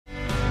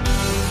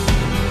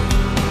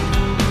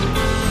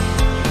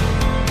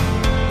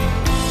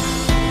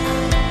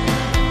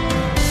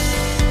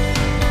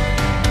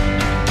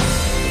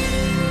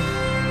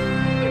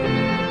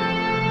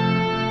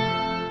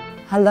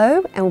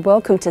Hello and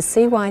welcome to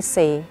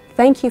CYC.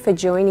 Thank you for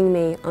joining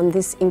me on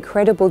this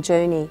incredible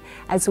journey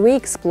as we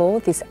explore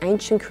this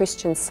ancient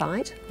Christian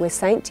site where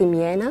Saint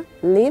Demiana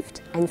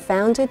lived and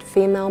founded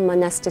female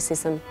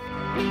monasticism.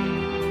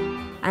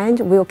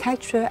 And we'll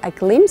capture a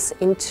glimpse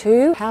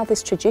into how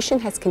this tradition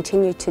has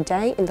continued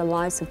today in the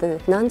lives of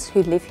the nuns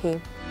who live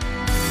here.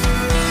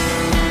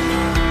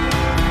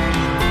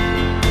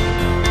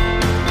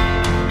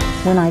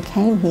 When I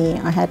came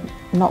here, I had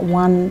not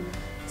one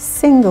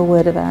single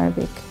word of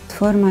Arabic.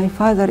 For my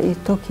father, it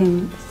took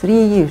him 3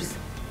 years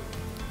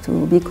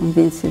to be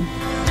convinced.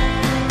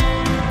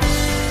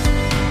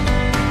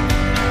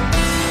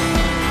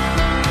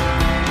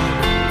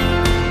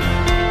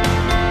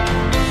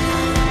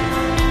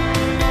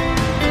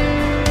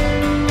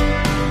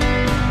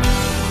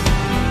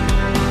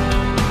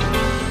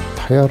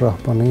 الحياة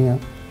الرهبانية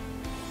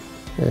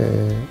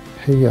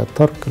هي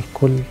ترك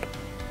الكل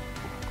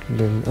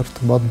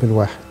للارتباط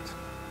بالواحد.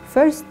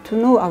 First, to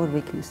know our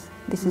weakness.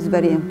 This is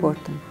very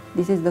important.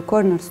 This is the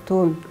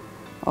cornerstone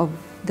of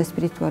the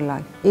spiritual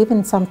life.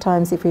 Even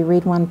sometimes if we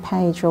read one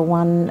page or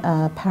one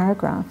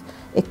paragraph,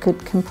 it could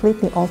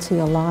completely alter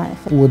your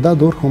life. وده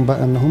دورهم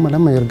بقى ان هم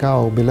لما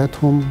يرجعوا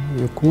بلادهم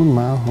يكون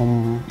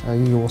معاهم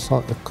اي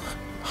وثائق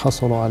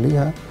حصلوا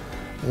عليها،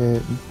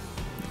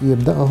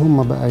 يبدأوا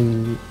هم بقى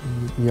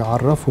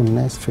يعرفوا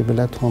الناس في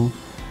بلادهم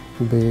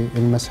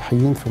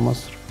بالمسيحيين في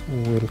مصر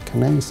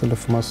والكنائس اللي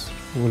في مصر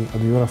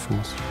والأديرة في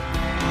مصر.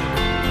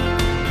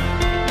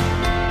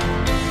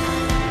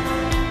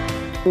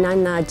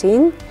 Nun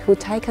Nadine, who will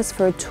take us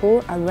for a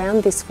tour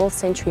around this 4th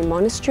century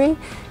monastery.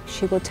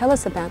 She will tell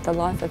us about the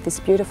life of this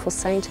beautiful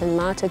saint and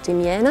martyr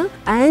Demiana,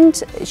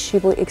 and she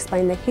will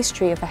explain the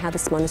history of how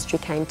this monastery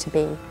came to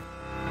be.